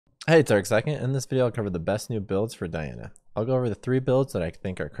Hey, it's Arcsecond. In this video, I'll cover the best new builds for Diana. I'll go over the 3 builds that I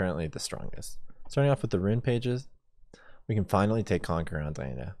think are currently the strongest. Starting off with the rune pages, we can finally take Conqueror on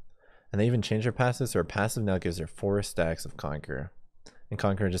Diana. And they even changed her passive, so her passive now gives her 4 stacks of Conqueror. And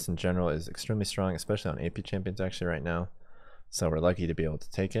Conqueror just in general is extremely strong, especially on AP champions actually right now. So we're lucky to be able to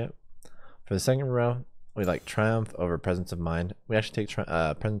take it. For the second row, we like Triumph over Presence of Mind. We actually take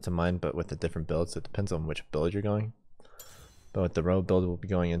Presence of Mind, but with a different build, so it depends on which build you're going. But with the row build we'll be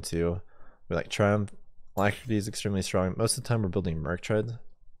going into, we like Triumph. Alacrity is extremely strong. Most of the time we're building Merc Treads.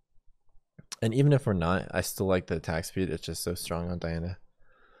 And even if we're not, I still like the attack speed. It's just so strong on Diana.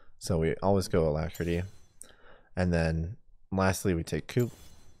 So we always go Alacrity. And then lastly we take Coop.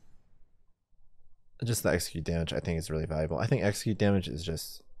 Just the execute damage I think is really valuable. I think execute damage is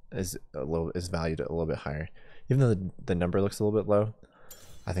just is valued a little bit higher. Even though the number looks a little bit low,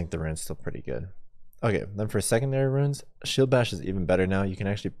 I think the rune's still pretty good. Okay, then for secondary runes, Shield Bash is even better now. You can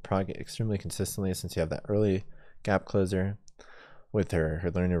actually proc it extremely consistently since you have that early gap closer with her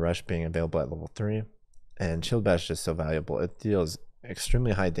Learning Rush being available at level 3. And Shield Bash is just so valuable. It deals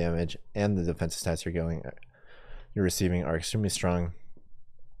extremely high damage, and the defensive stats you're receiving are extremely strong.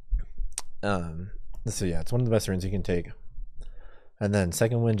 So yeah, it's one of the best runes you can take. And then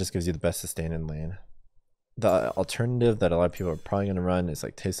second wind just gives you the best sustain in lane. The alternative that a lot of people are probably going to run is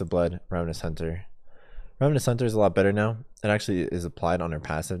like Taste of Blood, Ravenous Hunter. Ravenous Hunter is a lot better now. It actually is applied on her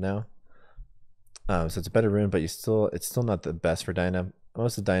passive now. So it's a better rune, but it's still not the best for Diana.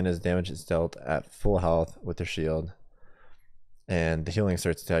 Most of Diana's damage is dealt at full health with her shield. And the healing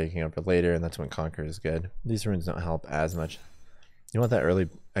starts to tell you can go for later, and that's when Conqueror is good. These runes don't help as much. You want that early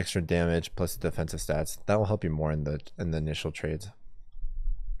extra damage plus the defensive stats. That will help you more in the initial trades.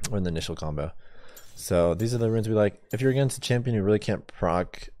 Or in the initial combo. So these are the runes we like. If you're against a champion who really can't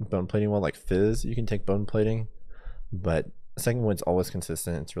proc bone plating well, like Fizz, you can take bone plating, but second wind's always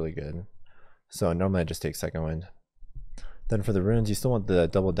consistent. It's really good. So normally I just take second wind. Then for the runes, you still want the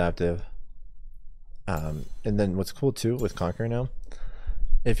double adaptive. And then what's cool too with Conqueror now,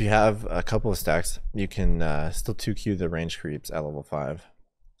 if you have a couple of stacks, you can still 2Q the range creeps at level 5.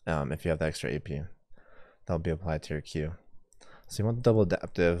 If you have the extra AP, that'll be applied to your Q. So you want the double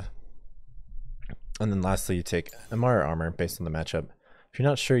adaptive. And then lastly, you take MR or armor based on the matchup. If you're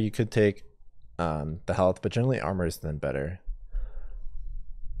not sure, you could take the health, but generally armor is then better.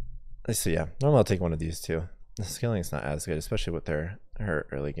 So yeah, normally I'll take one of these two. The scaling is not as good, especially with her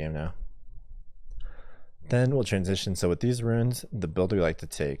early game now. Then we'll transition. So with these runes, the build we like to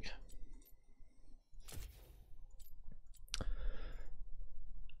take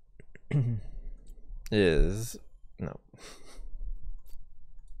is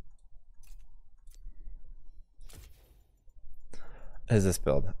this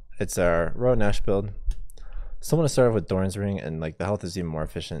build. It's our Row Nash build. Still want to start off with Doran's Ring, and like the health is even more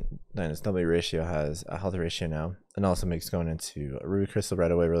efficient than its W ratio has a health ratio now, and also makes going into a Ruby Crystal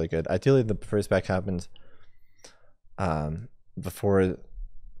right away really good. Ideally, the first back happens before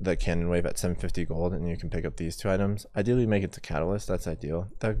the cannon wave at 750 gold, and you can pick up these 2 items. Ideally, make it to Catalyst. That's ideal.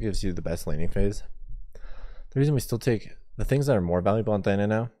 That gives you the best laning phase. The reason we still take the things that are more valuable on Diana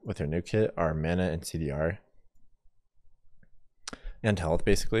now with her new kit are mana and CDR. And health,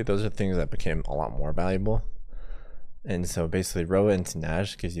 basically. Those are things that became a lot more valuable. And so basically Roa into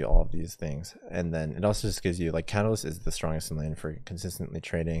Nash gives you all of these things. And then it also just gives you, like, Catalyst is the strongest in lane for consistently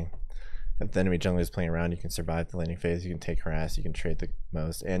trading. If the enemy jungler is playing around, you can survive the laning phase, you can take harass, you can trade the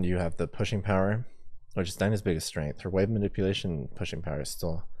most, and you have the pushing power, which is Diana's biggest strength. Her wave manipulation and pushing power is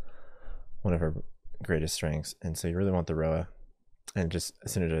still one of her greatest strengths. And so you really want the Roa. And it just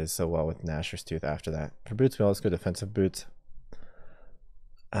synergizes so well with Nasher's Tooth after that. For boots, we always go defensive boots.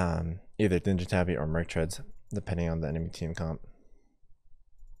 Either Ninja Tabby or Merc Treads, depending on the enemy team comp.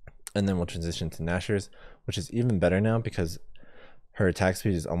 And then we'll transition to Nashers, which is even better now because her attack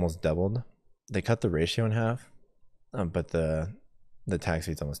speed is almost doubled. They cut the ratio in half, but the attack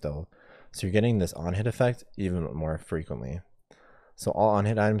speed is almost doubled. So you're getting this on-hit effect even more frequently. So all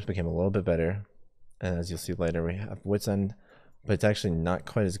on-hit items became a little bit better. And as you'll see later, we have Wit's End, but it's actually not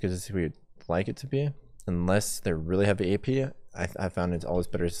quite as good as we would like it to be. Unless they're really heavy AP, I found it's always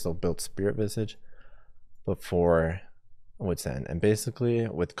better to still build Spirit Visage before Wit's End. And basically,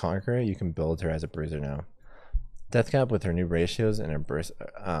 with Conqueror, you can build her as a bruiser now. Deathcap with her new ratios and her burst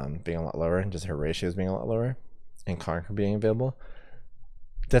being a lot lower, and just her ratios being a lot lower, and Conqueror being available,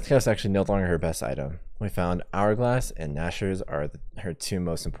 Deathcap is actually no longer her best item. We found Hourglass and Nashers are her 2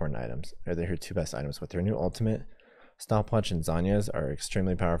 most important items. They're her 2 best items. With her new ultimate, Stopwatch and Zanya's are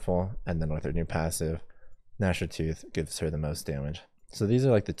extremely powerful, and then with her new passive, Nasher Tooth gives her the most damage. So these are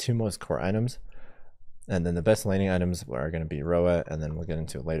like the 2 most core items. And then the best laning items are going to be Roa, and then we'll get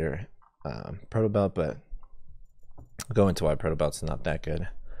into it later Proto Belt, but we'll go into why Proto Belt's not that good.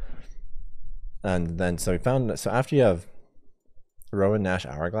 And then so we found, so after you have Roa, Nash,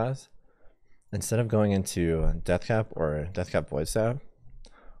 Hourglass, instead of going into Deathcap or Deathcap Void Staff,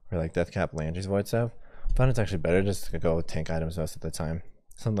 or like Deathcap Landry's Void Staff, I found it's actually better just to go with tank items most of the time.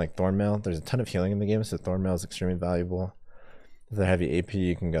 Something like Thornmail, there's a ton of healing in the game, so Thornmail is extremely valuable. If they're heavy AP,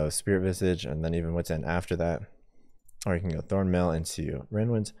 you can go Spirit Visage, and then even Wits End after that. Or you can go Thornmail into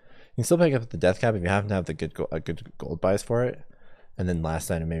Rainwinds. You can still pick up the Deathcap if you happen to have the a good gold buys for it. And then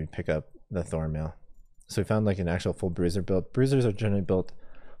last item, maybe pick up the Thornmail. So we found like an actual full bruiser build. Bruisers are generally built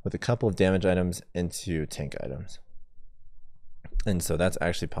with a couple of damage items into tank items. And so that's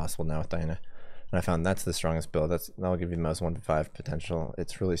actually possible now with Diana. And I found that's the strongest build. That'll give you the most 1-5 potential.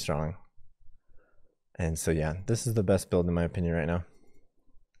 It's really strong. And so yeah, this is the best build in my opinion right now.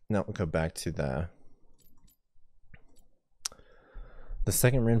 Now we'll go back to the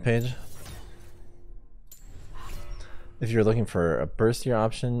second rune page. If you're looking for a burstier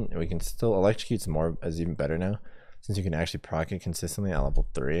option, we can still electrocute's more is even better now, since you can actually proc it consistently at level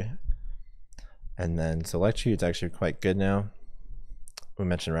 3. And then so electrocute's actually quite good now. We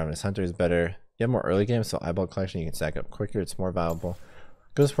mentioned Ravenous Hunter is better. You have more early game, so eyeball collection you can stack up quicker. It's more valuable.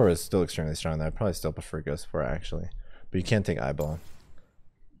 Ghost 4 is still extremely strong though. I'd probably still prefer Ghost 4 actually, but you can't take eyeball.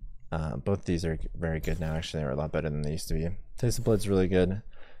 Both these are very good now. Actually, they're a lot better than they used to be. Taste of Blood's really good.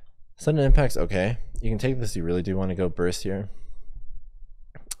 Sudden Impact's okay. You can take this if you really do want to go burst here.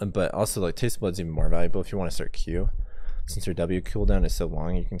 But also like Taste of Blood's even more valuable if you want to start Q. Since your W cooldown is so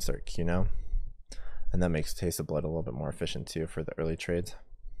long, you can start Q now. And that makes Taste of Blood a little bit more efficient too for the early trades.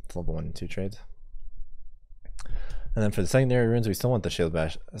 It's level 1 and 2 trades. And then for the secondary runes, we still want the Shield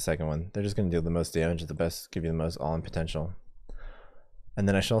Bash, the second one. They're just going to deal the most damage, the best, give you the most all-in potential. And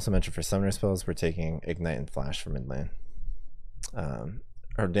then I should also mention for summoner spells, we're taking Ignite and Flash for mid lane.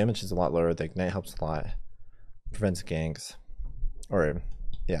 Our damage is a lot lower. The Ignite helps a lot. Prevents ganks. Or,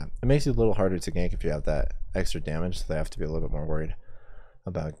 yeah, it makes you a little harder to gank if you have that extra damage, so they have to be a little bit more worried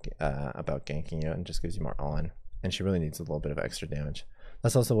about ganking you, and just gives you more all-in. And she really needs a little bit of extra damage.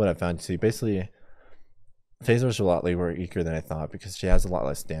 That's also what I found. So you basically, Phasers are a lot weaker than I thought because she has a lot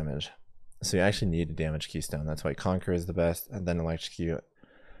less damage. So you actually need a damage keystone. That's why Conqueror is the best, and then Electrocute,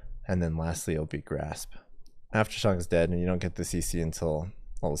 and then lastly it'll be Grasp. Aftershock is dead, and you don't get the CC until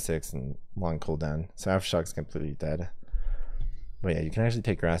level 6 and long cooldown. So Aftershock is completely dead. But yeah, you can actually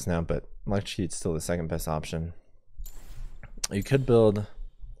take Grasp now, but Electrocute's still the second best option. You could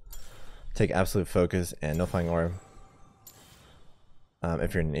take Absolute Focus and No Flying Orb.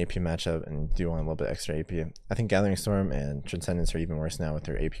 If you're in an AP matchup and do want a little bit extra AP. I think Gathering Storm and Transcendence are even worse now with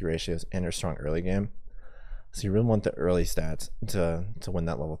their AP ratios and their strong early game. So you really want the early stats to win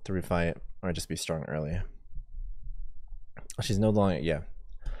that level 3 fight, or just be strong early. She's no longer, yeah.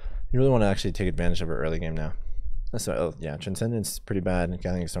 You really want to actually take advantage of her early game now. So yeah, Transcendence is pretty bad.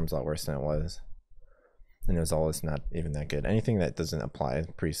 Gathering Storm's a lot worse than it was. And it was always not even that good. Anything that doesn't apply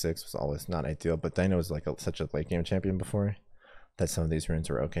pre-6 was always not ideal, but Dino was like such a late game champion before that some of these runes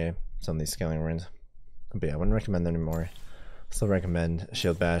were okay, some of these scaling runes. But yeah, I wouldn't recommend them anymore. Still recommend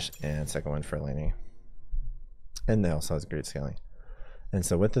Shield Bash and second one for laning. And they also has great scaling. And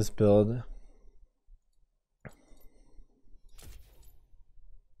so with this build,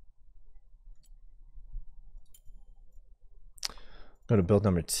 go to build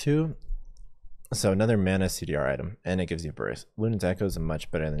number 2. So another mana CDR item, and it gives you burst. Luden's Echo is much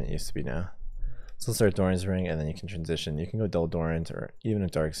better than it used to be now. So start Doran's Ring, and then you can transition. You can go Dull Doran's or even a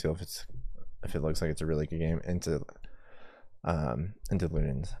Dark Seal if it looks like it's a really good game into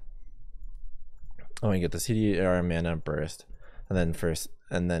Luden's. Oh, you get the CDR mana burst, and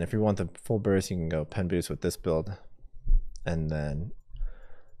then if you want the full burst, you can go Pen Boost with this build, and then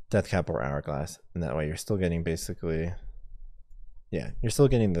Deathcap or Hourglass, and that way you're still getting basically, yeah, you're still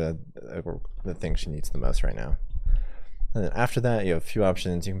getting the thing she needs the most right now. And then after that, you have a few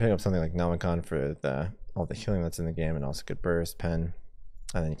options. You can pick up something like Nomicon for all the healing that's in the game, and also good burst, pen.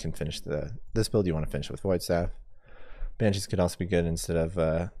 And then you can finish this build. You want to finish with Void Staff. Banshees could also be good instead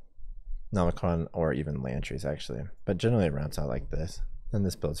of Nomicon or even Lantries actually. But generally it rounds out like this. And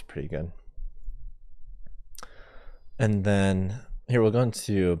this build's pretty good. And then here we'll go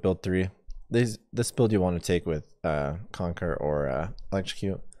into build 3. This build you want to take with Conqueror or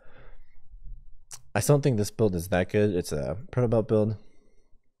Electrocute. I still don't think this build is that good. It's a Proto Belt build.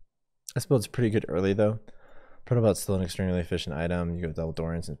 This build's pretty good early though. Proto Belt's still an extremely efficient item. You go double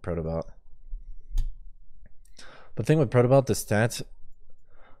Dorans and Proto Belt. But the thing with Proto Belt, the stats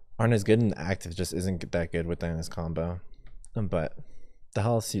aren't as good, and the active just isn't that good with Diana's combo. But the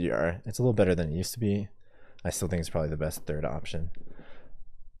health CDR, it's a little better than it used to be. I still think it's probably the best third option.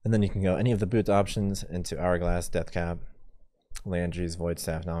 And then you can go any of the boots options into Hourglass, Deathcap, Landry's, Void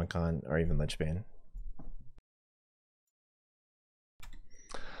Staff, Non-Con, or even Lichbane.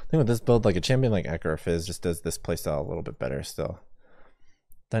 I think with this build, like a champion like Echo or Fizz just does this playstyle a little bit better still.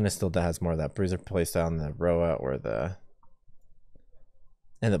 Dyna still has more of that bruiser playstyle than the Roa or the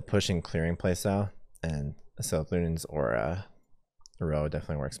pushing clearing playstyle, and so Lunans or Roa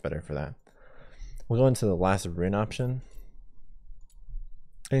definitely works better for that. We'll go into the last rune option.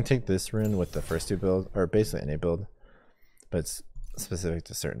 I can take this rune with the first two builds, or basically any build, but it's specific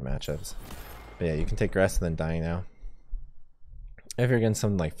to certain matchups. But yeah, you can take Grass and then Dying now. If you're against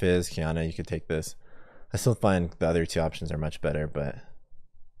something like Fizz, Kiana, you could take this. I still find the other two options are much better, but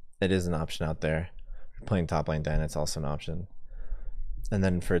it is an option out there. If you're playing top lane Dyna, it's also an option. And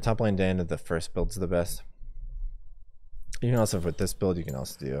then for top lane Dyna, the first build's the best. You can also, with this build, you can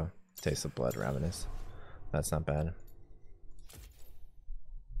also do Taste of Blood, Ravenous. That's not bad.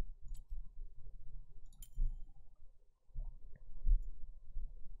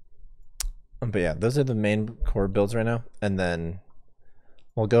 But yeah, those are the main core builds right now. And then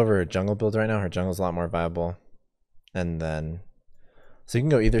we'll go over her jungle build right now. Her jungle's a lot more viable. And then, so you can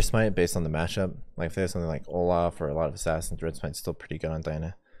go either Smite based on the matchup. Like if they have something like Olaf or a lot of Assassins, Red Smite's still pretty good on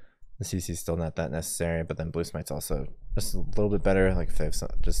Dyna. The CC's still not that necessary, but then Blue Smite's also just a little bit better. Like if they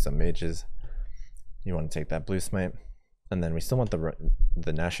have just some mages, you want to take that Blue Smite. And then we still want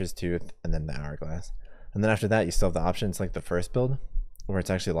the Nash's Tooth and then the Hourglass. And then after that, you still have the options like the first build, where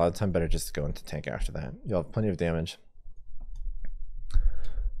it's actually a lot of time better just to go into tank after that. You'll have plenty of damage.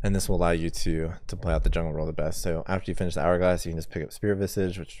 And this will allow you to play out the jungle role the best. So after you finish the Hourglass, you can just pick up Spear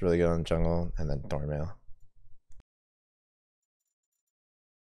Visage, which is really good on jungle, and then Thornmail.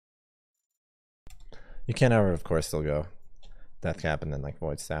 You can, however, of course, still go Deathcap and then like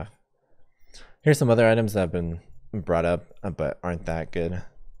Void Staff. Here's some other items that have been brought up, but aren't that good.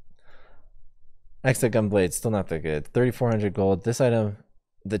 Exit Gunblade, still not that good. 3,400 gold. This item,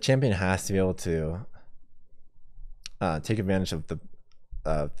 the champion has to be able to take advantage of the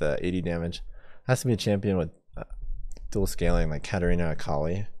 80 damage. Has to be a champion with dual scaling like Katarina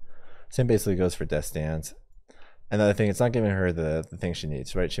Akali. Same basically goes for Death Stance. Another thing, it's not giving her the thing she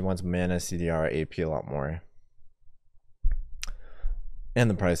needs, right? She wants mana, CDR, AP a lot more. And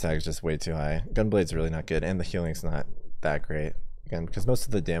the price tag is just way too high. Gunblade's really not good, and the healing's not that great. Again, because most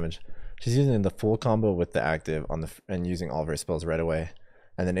of the damage, she's using the full combo with the active on and using all of her spells right away.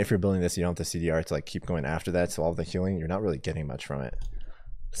 And then if you're building this, you don't have the CDR to like keep going after that, so all of the healing, you're not really getting much from it.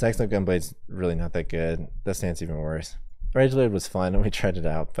 Saxon Gunblade's really not that good. Death Stance even worse. Rage Blade was fun and we tried it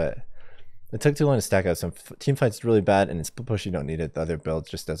out, but it took too long to stack up. Some team fights really bad, and in split push you don't need it. The other build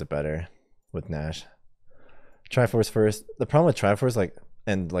just does it better with Nash. Triforce first. The problem with Triforce, like,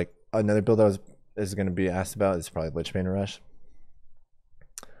 and like another build is going to be asked about is probably Lichbane Rush.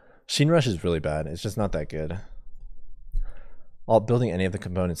 Sheen Rush is really bad. It's just not that good. All building any of the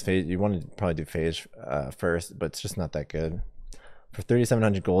components, phase, you want to probably do phase first, but it's just not that good. For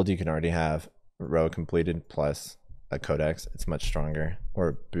 3,700 gold, you can already have row completed plus a codex. It's much stronger,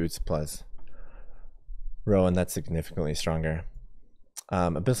 or boots plus row, and that's significantly stronger.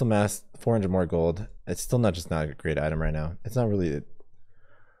 Abyssal Mask, 400 more gold. It's still not a great item right now. It's not really, it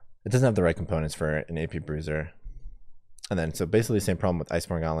doesn't have the right components for an AP bruiser. And then, so basically the same problem with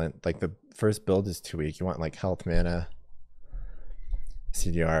Iceborne Gauntlet. Like the first build is too weak. You want like health, mana,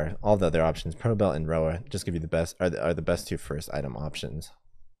 CDR, all the other options. Protobelt and Roa just give you the best, are the best two first item options.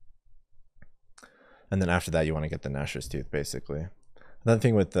 And then after that, you want to get the Nash's Tooth, basically. Another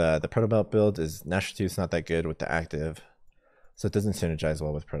thing with the Protobelt build is Nash's Tooth's not that good with the active. So it doesn't synergize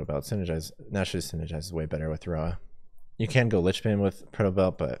well with Protobelt. Nash's synergizes way better with Roa. You can go Lichbane with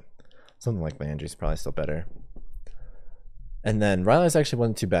Protobelt, but something like Landry's probably still better. And then Rylai's actually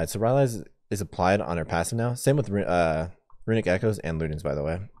wasn't too bad. So Rylai's is applied on her passive now. Same with Runic Echoes and Ludens, by the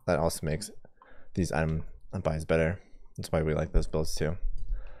way. That also makes these item buys better. That's why we like those builds too.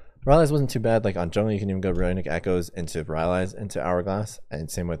 Rylai's wasn't too bad. Like on jungle, you can even go Runic Echoes into Rylai's into Hourglass,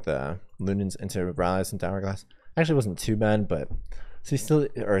 and same with Lunens into Rylai's into Hourglass. Actually, wasn't too bad, but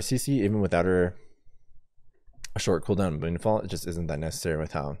CC even without her a short cooldown Moonfall, it just isn't that necessary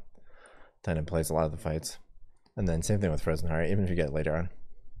with how Dyna plays a lot of the fights. And then same thing with Frozen Heart, even if you get it later on.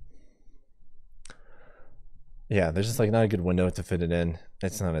 Yeah, there's just like not a good window to fit it in.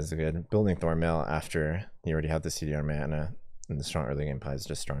 It's not as good. Building Thornmail after you already have the CDR mana and the strong early game pie is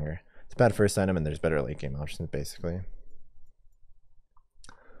just stronger. It's a bad first item, and there's better late game options basically.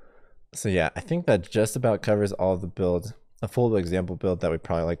 So yeah, I think that just about covers all of the builds. A full example build that we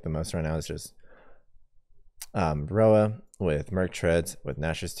probably like the most right now is just Roa with Merc Treads, with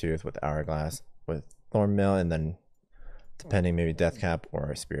Nash's Tooth, with Hourglass, with Thornmail, and then depending maybe Deathcap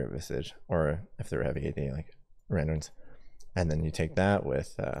or Spirit Visage, or if they're heavy AD like randoms. And then you take that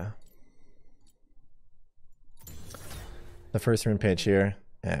with the first rune page here,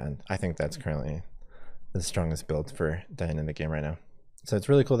 and I think that's currently the strongest build for Diana in the game right now. So it's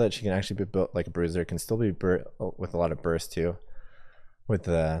really cool that she can actually be built like a bruiser, can still be with a lot of burst too, with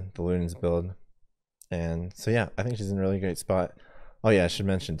the Lunens build. And so yeah, I think she's in a really great spot. Oh yeah, I should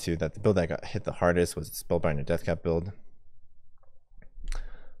mention too that the build that got hit the hardest was the Spellbinder Deathcap build.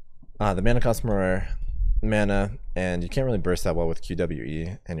 The mana costs more mana, and you can't really burst that well with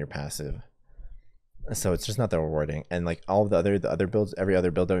QWE and your passive. So it's just not that rewarding. And like all of the other builds, every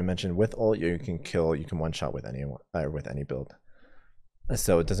other build that we mentioned with ult, you can one shot with any build.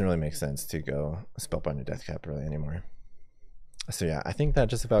 So it doesn't really make sense to go Spellbinder Deathcap really anymore. So yeah, I think that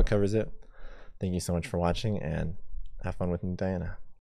just about covers it. Thank you so much for watching, and have fun with Diana.